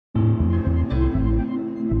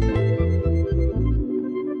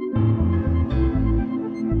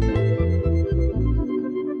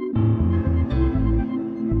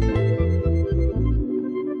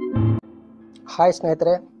Hi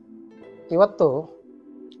ಸ್ನೇಹಿತರೆ, ಇವತ್ತು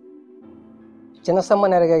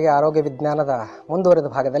ಜನಸಾಮಾನ್ಯರಿಗೆ ಆರೋಗ್ಯ ವಿಜ್ಞಾನದ ಮುಂದುವರೆದ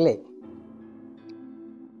ಭಾಗದಲ್ಲಿ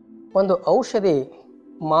ಒಂದು ಔಷಧಿ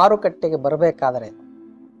ಮಾರುಕಟ್ಟೆಗೆ ಬರಬೇಕಾದರೆ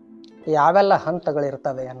ಯಾವೆಲ್ಲ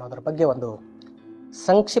ಹಂತಗಳಿರ್ತವೆ ಅನ್ನೋದ್ರ ಬಗ್ಗೆ ಒಂದು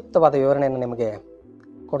ಸಂಕ್ಷಿಪ್ತವಾದ ವಿವರಣೆಯನ್ನು ನಿಮಗೆ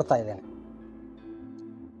ಕೊಡ್ತಾ ಇದ್ದೇನೆ.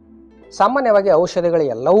 ಸಾಮಾನ್ಯವಾಗಿ ಔಷಧಿಗಳು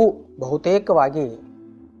ಎಲ್ಲವೂ ಬಹುತೇಕವಾಗಿ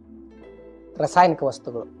ರಾಸಾಯನಿಕ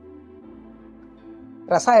ವಸ್ತುಗಳು.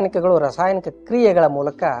 ರಾಸಾಯನಿಕ ಕ್ರಿಯೆಗಳ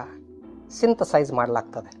ಮೂಲಕ ಸಿಂಥಸೈಸ್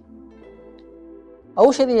ಮಾಡಲಾಗ್ತದೆ.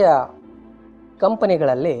 ಔಷಧಿಯ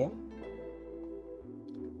ಕಂಪನಿಗಳಲ್ಲಿ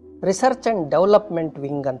ರಿಸರ್ಚ್ ಆ್ಯಂಡ್ ಡೆವಲಪ್ಮೆಂಟ್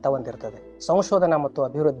ವಿಂಗ್ ಅಂತ ಒಂದಿರ್ತದೆ. ಸಂಶೋಧನಾ ಮತ್ತು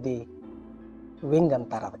ಅಭಿವೃದ್ಧಿ ವಿಂಗ್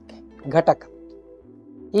ಅಂತಾರೆ ಅದಕ್ಕೆ, ಘಟಕ.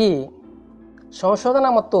 ಈ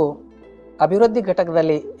ಸಂಶೋಧನಾ ಮತ್ತು ಅಭಿವೃದ್ಧಿ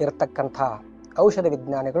ಘಟಕದಲ್ಲಿ ಇರತಕ್ಕಂಥ ಔಷಧ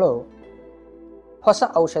ವಿಜ್ಞಾನಿಗಳು ಹೊಸ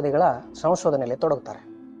ಔಷಧಿಗಳ ಸಂಶೋಧನೆಯಲ್ಲಿ ತೊಡಗುತ್ತಾರೆ.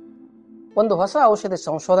 ಒಂದು ಹೊಸ ಔಷಧಿ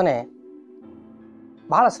ಸಂಶೋಧನೆ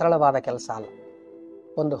ಬಹಳ ಸರಳವಾದ ಕೆಲಸ ಅಲ್ಲ.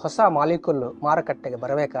 ಒಂದು ಹೊಸ ಮಾಲಿಕ್ಯೂಲ್ ಮಾರುಕಟ್ಟೆಗೆ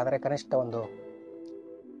ಬರಬೇಕಾದರೆ ಕನಿಷ್ಠ ಒಂದು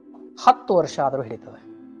 10 ವರ್ಷ ಆದರೂ ಹಿಡಿತದೆ.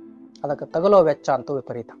 ಅದಕ್ಕೆ ತಗುಲೋ ವೆಚ್ಚ ಅಂತೂ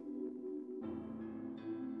ವಿಪರೀತ.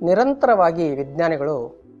 ನಿರಂತರವಾಗಿ ವಿಜ್ಞಾನಿಗಳು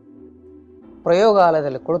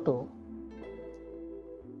ಪ್ರಯೋಗಾಲಯದಲ್ಲಿ ಕುಳಿತು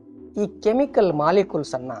ಈ ಕೆಮಿಕಲ್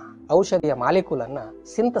ಮಾಲಿಕ್ಯೂಲ್ಸ್ ಅನ್ನ, ಔಷಧಿಯ ಮಾಲಿಕ್ಯೂಲ್ ಅನ್ನ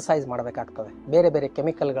ಸಿಂಥಸೈಸ್ ಮಾಡಬೇಕಾಗ್ತದೆ. ಬೇರೆ ಬೇರೆ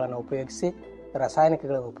ಕೆಮಿಕಲ್ಗಳನ್ನು ಉಪಯೋಗಿಸಿ,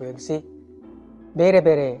 ರಾಸಾಯನಿಕಗಳನ್ನು ಉಪಯೋಗಿಸಿ, ಬೇರೆ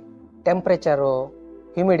ಬೇರೆ ಟೆಂಪ್ರೇಚರು,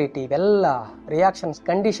 ಹ್ಯುಮಿಡಿಟಿ, ಇವೆಲ್ಲ ರಿಯಾಕ್ಷನ್ಸ್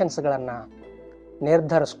ಕಂಡೀಷನ್ಸ್ಗಳನ್ನು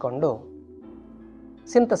ನಿರ್ಧರಿಸ್ಕೊಂಡು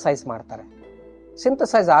ಸಿಂಥಸೈಸ್ ಮಾಡ್ತಾರೆ.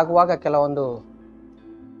 ಸಿಂಥಸೈಸ್ ಆಗುವಾಗ ಕೆಲವೊಂದು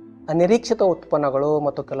ಅನಿರೀಕ್ಷಿತ ಉತ್ಪನ್ನಗಳು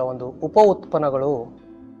ಮತ್ತು ಕೆಲವೊಂದು ಉಪ ಉತ್ಪನ್ನಗಳು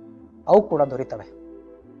ಅವು ಕೂಡ ದೊರೀತವೆ.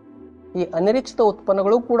 ಈ ಅನಿರೀಕ್ಷಿತ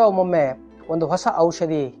ಉತ್ಪನ್ನಗಳು ಕೂಡ ಒಮ್ಮೊಮ್ಮೆ ಒಂದು ಹೊಸ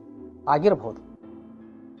ಔಷಧಿ ಆಗಿರಬಹುದು.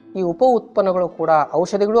 ಈ ಉಪ ಉತ್ಪನ್ನಗಳು ಕೂಡ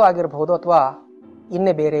ಔಷಧಿಗಳು ಆಗಿರಬಹುದು ಅಥವಾ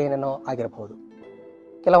ಇನ್ನೇ ಬೇರೆ ಏನೇನೋ ಆಗಿರಬಹುದು.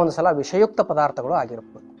 ಕೆಲವೊಂದು ಸಲ ವಿಷಯುಕ್ತ ಪದಾರ್ಥಗಳು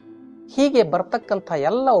ಆಗಿರಬಹುದು. ಹೀಗೆ ಬರ್ತಕ್ಕಂಥ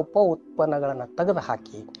ಎಲ್ಲ ಉಪ ಉತ್ಪನ್ನಗಳನ್ನು ತೆಗೆದು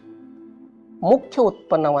ಹಾಕಿ ಮುಖ್ಯ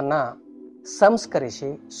ಉತ್ಪನ್ನವನ್ನು ಸಂಸ್ಕರಿಸಿ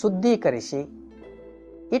ಶುದ್ಧೀಕರಿಸಿ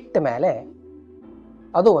ಇಟ್ಟ ಮೇಲೆ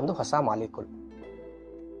ಅದು ಒಂದು ಹೊಸ ಮಾಲಿಕ್ಯೂಲ್.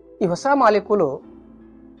 ಈ ಹೊಸ ಮಾಲಿಕ್ಯೂಲು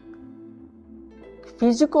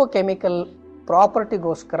ಫಿಸಿಕೋ ಕೆಮಿಕಲ್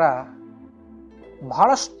ಪ್ರಾಪರ್ಟಿಗೋಸ್ಕರ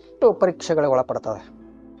ಬಹಳಷ್ಟು ಪರೀಕ್ಷೆಗಳಿಗೆ ಒಳಪಡ್ತವೆ.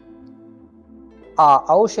 ಆ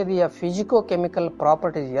ಔಷಧಿಯ ಫಿಸಿಕೋ ಕೆಮಿಕಲ್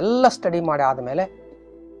ಪ್ರಾಪರ್ಟೀಸ್ ಎಲ್ಲ ಸ್ಟಡಿ ಮಾಡಿ ಆದಮೇಲೆ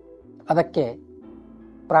ಅದಕ್ಕೆ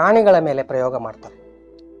ಪ್ರಾಣಿಗಳ ಮೇಲೆ ಪ್ರಯೋಗ ಮಾಡ್ತಾರೆ.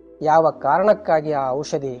 ಯಾವ ಕಾರಣಕ್ಕಾಗಿ ಆ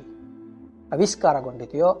ಔಷಧಿ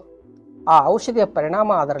ಆವಿಷ್ಕಾರಗೊಂಡಿದೆಯೋ ಆ ಔಷಧಿಯ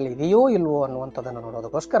ಪರಿಣಾಮ ಅದರಲ್ಲಿ ಇದೆಯೋ ಇಲ್ವೋ ಅನ್ನುವಂಥದ್ದನ್ನು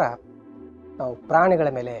ನೋಡೋದಕ್ಕೋಸ್ಕರ ನಾವು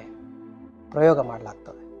ಪ್ರಾಣಿಗಳ ಮೇಲೆ ಪ್ರಯೋಗ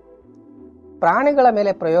ಮಾಡಲಾಗ್ತದೆ. ಪ್ರಾಣಿಗಳ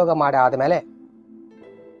ಮೇಲೆ ಪ್ರಯೋಗ ಮಾಡಿ ಆದಮೇಲೆ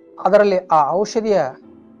ಅದರಲ್ಲಿ ಆ ಔಷಧಿಯ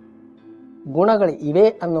ಗುಣಗಳು ಇವೆ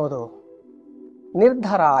ಅನ್ನೋದು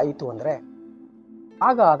ನಿರ್ಧಾರ ಆಯಿತು ಅಂದರೆ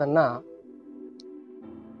ಆಗ ಅದನ್ನು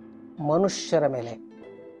ಮನುಷ್ಯರ ಮೇಲೆ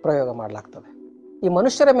ಪ್ರಯೋಗ ಮಾಡಲಾಗ್ತದೆ. ಈ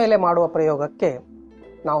ಮನುಷ್ಯರ ಮೇಲೆ ಮಾಡುವ ಪ್ರಯೋಗಕ್ಕೆ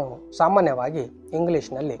ನಾವು ಸಾಮಾನ್ಯವಾಗಿ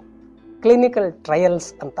ಇಂಗ್ಲೀಷ್ನಲ್ಲಿ ಕ್ಲಿನಿಕಲ್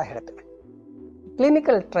ಟ್ರಯಲ್ಸ್ ಅಂತ ಹೇಳ್ತೇವೆ.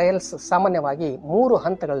 ಕ್ಲಿನಿಕಲ್ ಟ್ರಯಲ್ಸ್ ಸಾಮಾನ್ಯವಾಗಿ 3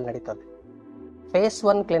 ಹಂತಗಳು ನಡೀತದೆ. Face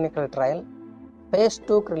 1 clinical trial, face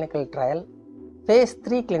 2 clinical trial, face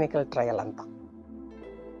 3 clinical trial ಅಂತ.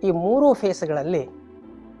 ಈ 3 ಫೇಸ್ಗಳಲ್ಲಿ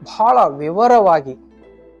ಬಹಳ ವಿವರವಾಗಿ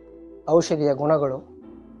ಔಷಧಿಯ ಗುಣಗಳು,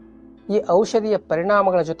 ಈ ಔಷಧಿಯ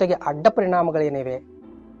ಪರಿಣಾಮಗಳ ಜೊತೆಗೆ ಅಡ್ಡ ಪರಿಣಾಮಗಳೇನಿವೆ,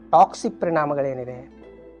 ಟಾಕ್ಸಿಕ್ ಪರಿಣಾಮಗಳೇನಿವೆ,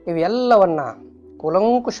 ಇವೆಲ್ಲವನ್ನ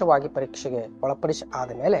ಕೂಲಂಕುಷವಾಗಿ ಪರೀಕ್ಷೆಗೆ ಒಳಪಡಿಸಿ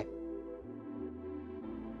ಆದ ಮೇಲೆ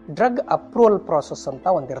ಡ್ರಗ್ ಅಪ್ರೂವಲ್ ಪ್ರಾಸೆಸ್ ಅಂತ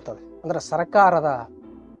ಒಂದಿರ್ತದೆ. ಅಂದರೆ ಸರ್ಕಾರದ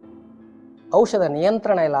ಔಷಧ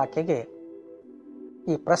ನಿಯಂತ್ರಣ ಇಲಾಖೆಗೆ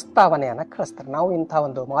ಈ ಪ್ರಸ್ತಾವನೆಯನ್ನು ಕಳಿಸ್ತಾರೆ. ನಾವು ಇಂಥ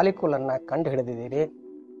ಒಂದು ಮಾಲಿಕ್ಯೂಲನ್ನು ಕಂಡು ಹಿಡಿದಿದ್ದೀವಿ,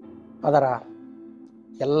 ಅದರ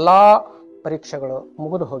ಎಲ್ಲ ಪರೀಕ್ಷೆಗಳು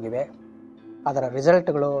ಮುಗಿದು ಹೋಗಿವೆ, ಅದರ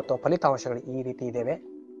ರಿಸಲ್ಟ್ಗಳು ಅಥವಾ ಫಲಿತಾಂಶಗಳು ಈ ರೀತಿ ಇದ್ದೇವೆ,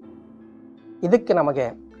 ಇದಕ್ಕೆ ನಮಗೆ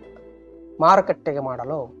ಮಾರುಕಟ್ಟೆಗೆ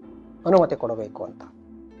ಮಾಡಲು ಅನುಮತಿ ಕೊಡಬೇಕು ಅಂತ.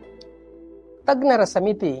 ತಜ್ಞರ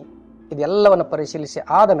ಸಮಿತಿ ಇದೆಲ್ಲವನ್ನು ಪರಿಶೀಲಿಸಿ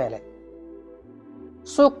ಆದ ಮೇಲೆ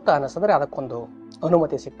ಸೂಕ್ತ ಅನಿಸಿದ್ರೆ ಅದಕ್ಕೊಂದು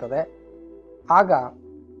ಅನುಮತಿ ಸಿಗ್ತದೆ. ಆಗ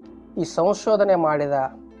ಈ ಸಂಶೋಧನೆ ಮಾಡಿದ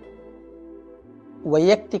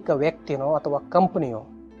ವೈಯಕ್ತಿಕ ವ್ಯಕ್ತಿನೋ ಅಥವಾ ಕಂಪನಿಯೋ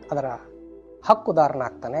ಅದರ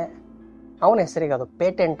ಹಕ್ಕುದಾರನಾಗ್ತಾನೆ. ಅವನ ಹೆಸರಿಗೆ ಅದು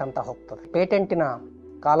ಪೇಟೆಂಟ್ ಅಂತ ಹೋಗ್ತದೆ. ಪೇಟೆಂಟಿನ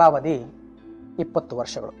ಕಾಲಾವಧಿ 20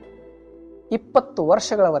 ವರ್ಷಗಳು. 20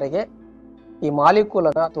 ವರ್ಷಗಳವರೆಗೆ ಈ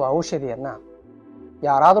ಮಾಲಿಕ್ಯೂಲನ್ನು ಅಥವಾ ಔಷಧಿಯನ್ನು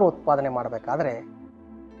ಯಾರಾದರೂ ಉತ್ಪಾದನೆ ಮಾಡಬೇಕಾದ್ರೆ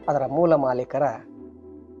ಅದರ ಮೂಲ ಮಾಲೀಕರ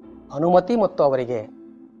ಅನುಮತಿ ಮತ್ತು ಅವರಿಗೆ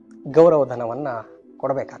ಗೌರವಧನವನ್ನು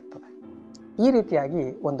ಕೊಡಬೇಕಾಗ್ತದೆ. ಈ ರೀತಿಯಾಗಿ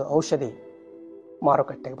ಒಂದು ಔಷಧಿ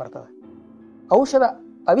ಮಾರುಕಟ್ಟೆಗೆ ಬರ್ತದೆ. ಔಷಧ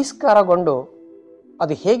ಆವಿಷ್ಕಾರಗೊಂಡು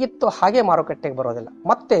ಅದು ಹೇಗಿತ್ತು ಹಾಗೆ ಮಾರುಕಟ್ಟೆಗೆ ಬರೋದಿಲ್ಲ.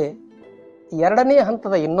 ಮತ್ತೆ ಎರಡನೇ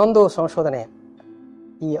ಹಂತದ ಇನ್ನೊಂದು ಸಂಶೋಧನೆ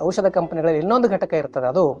ಈ ಔಷಧ ಕಂಪನಿಗಳಲ್ಲಿ ಇನ್ನೊಂದು ಘಟಕ ಇರ್ತದೆ,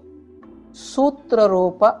 ಅದು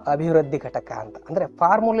ಸೂತ್ರರೂಪ ಅಭಿವೃದ್ಧಿ ಘಟಕ ಅಂತ, ಅಂದರೆ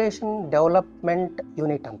ಫಾರ್ಮುಲೇಷನ್ ಡೆವಲಪ್ಮೆಂಟ್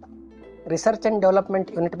ಯೂನಿಟ್ ಅಂತ. ರಿಸರ್ಚ್ ಆ್ಯಂಡ್ ಡೆವಲಪ್ಮೆಂಟ್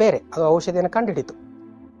ಯೂನಿಟ್ ಬೇರೆ, ಅದು ಔಷಧಿಯನ್ನು ಕಂಡುಹಿಡಿತು.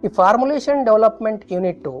 ಈ ಫಾರ್ಮುಲೇಷನ್ ಡೆವಲಪ್ಮೆಂಟ್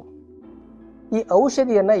ಯೂನಿಟ್ಟು ಈ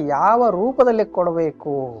ಔಷಧಿಯನ್ನು ಯಾವ ರೂಪದಲ್ಲಿ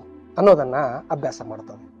ಕೊಡಬೇಕು ಅನ್ನೋದನ್ನು ಅಭ್ಯಾಸ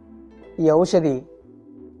ಮಾಡ್ತದೆ. ಈ ಔಷಧಿ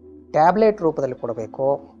ಟ್ಯಾಬ್ಲೆಟ್ ರೂಪದಲ್ಲಿ ಕೊಡಬೇಕು,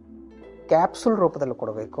 ಕ್ಯಾಪ್ಸುಲ್ ರೂಪದಲ್ಲಿ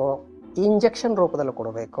ಕೊಡಬೇಕು, ಇಂಜೆಕ್ಷನ್ ರೂಪದಲ್ಲಿ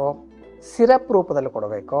ಕೊಡಬೇಕು, ಸಿರಪ್ ರೂಪದಲ್ಲಿ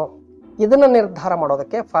ಕೊಡಬೇಕು, ಇದನ್ನು ನಿರ್ಧಾರ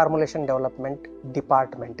ಮಾಡೋದಕ್ಕೆ ಫಾರ್ಮುಲೇಷನ್ ಡೆವಲಪ್ಮೆಂಟ್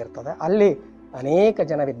ಡಿಪಾರ್ಟ್ಮೆಂಟ್ ಇರ್ತದೆ. ಅಲ್ಲಿ ಅನೇಕ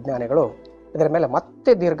ಜನ ವಿಜ್ಞಾನಿಗಳು ಇದರ ಮೇಲೆ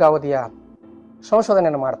ಮತ್ತೆ ದೀರ್ಘಾವಧಿಯ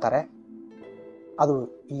ಸಂಶೋಧನೆಯನ್ನು ಮಾಡ್ತಾರೆ. ಅದು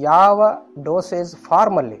ಯಾವ ಡೋಸೇಜ್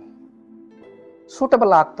ಫಾರ್ಮಲ್ಲಿ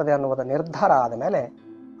ಸೂಟಬಲ್ ಆಗ್ತದೆ ಅನ್ನುವುದ ನಿರ್ಧಾರ ಆದ ಮೇಲೆ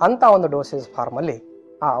ಅಂಥ ಒಂದು ಡೋಸೇಜ್ ಫಾರ್ಮಲ್ಲಿ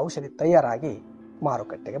ಆ ಔಷಧಿ ತಯಾರಾಗಿ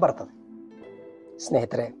ಮಾರುಕಟ್ಟೆಗೆ ಬರ್ತದೆ.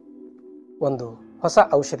 ಸ್ನೇಹಿತರೆ, ಒಂದು ಹೊಸ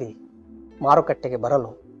ಔಷಧಿ ಮಾರುಕಟ್ಟೆಗೆ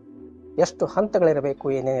ಬರಲು ಎಷ್ಟು ಹಂತಗಳಿರಬೇಕು,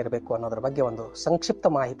 ಏನೇನಿರಬೇಕು ಅನ್ನೋದ್ರ ಬಗ್ಗೆ ಒಂದು ಸಂಕ್ಷಿಪ್ತ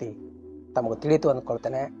ಮಾಹಿತಿ ತಮಗೆ ತಿಳಿಯಿತು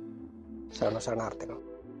ಅಂದ್ಕೊಳ್ತೇನೆ. ಶರಣಾರ್ಥಿಗಳು.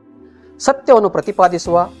 ಸತ್ಯವನ್ನು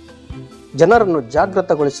ಪ್ರತಿಪಾದಿಸುವ, ಜನರನ್ನು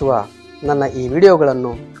ಜಾಗೃತಗೊಳಿಸುವ ನನ್ನ ಈ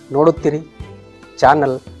ವಿಡಿಯೋಗಳನ್ನು ನೋಡುತ್ತೀರಿ.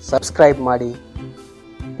 ಚಾನಲ್ ಸಬ್ಸ್ಕ್ರೈಬ್ ಮಾಡಿ,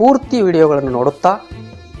 ಪೂರ್ತಿ ವಿಡಿಯೋಗಳನ್ನು ನೋಡುತ್ತಾ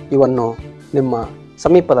ಇವನ್ನು ನಿಮ್ಮ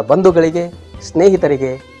ಸಮೀಪದ ಬಂಧುಗಳಿಗೆ,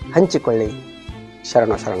 ಸ್ನೇಹಿತರಿಗೆ ಹಂಚಿಕೊಳ್ಳಿ.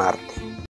 ಶರಣಾರ್ಥಿ.